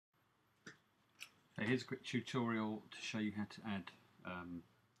So here's a quick tutorial to show you how to add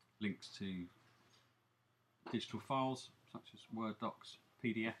links to digital files such as Word docs,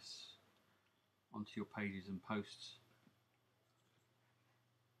 PDFs onto your pages and posts.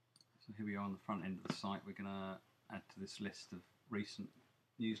 So here we are on the front end of the site. We're going to add to this list of recent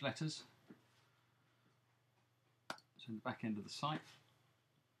newsletters. So in the back end of the site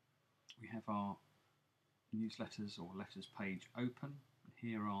we have our newsletters or letters page open.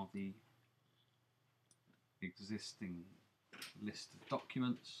 Here are the existing list of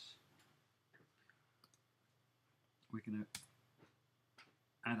documents. We're going to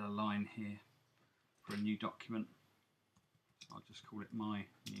add a line here for a new document. I'll just call it my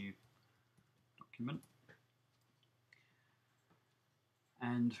new document.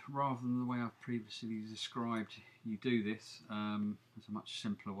 And rather than the way I've previously described you do this, there's a much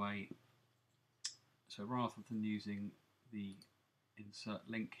simpler way. So rather than using the insert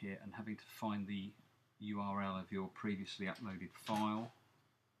link here and having to find the URL of your previously uploaded file,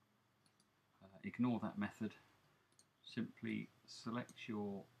 ignore that method. Simply select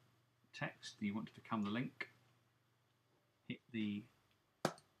your text that you want to become the link, hit the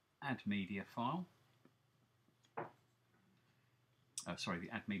Add Media file, the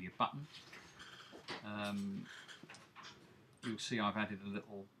Add Media button. You'll see I've added a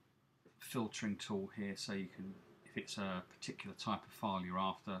little filtering tool here, so you can, if it's a particular type of file you're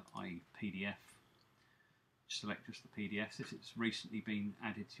after, i.e. PDF, select just the PDFs. If it's recently been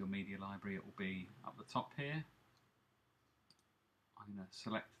added to your media library, it will be up the top here. I'm going to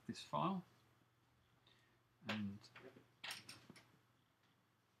select this file, and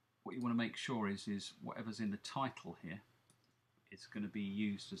what you want to make sure is whatever's in the title here is going to be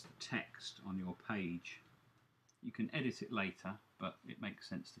used as the text on your page. You can edit it later, but it makes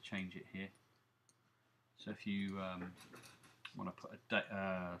sense to change it here. So if you want to put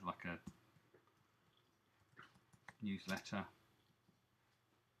like a newsletter,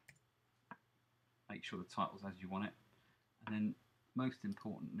 make sure the title's as you want it, and then most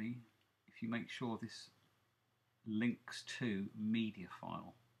importantly, if you make sure this links to media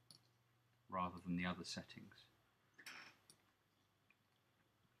file rather than the other settings.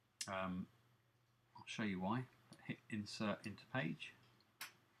 I'll show you why. Hit insert into page.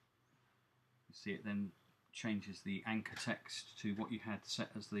 You see it then changes the anchor text to what you had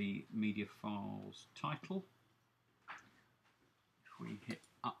set as the media file's title. If we hit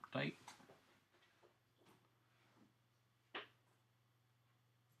update,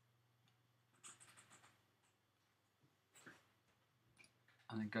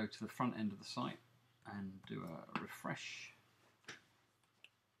 and then go to the front end of the site and do a refresh,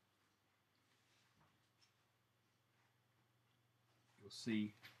 you'll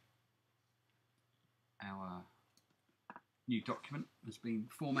see our new document has been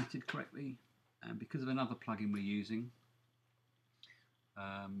formatted correctly, and because of another plugin we're using,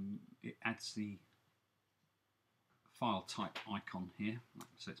 it adds the file type icon here,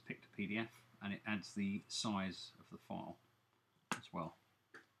 so it's picked a PDF, and it adds the size of the file as well.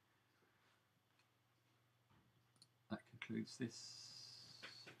 That concludes this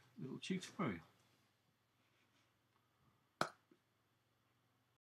little tutorial.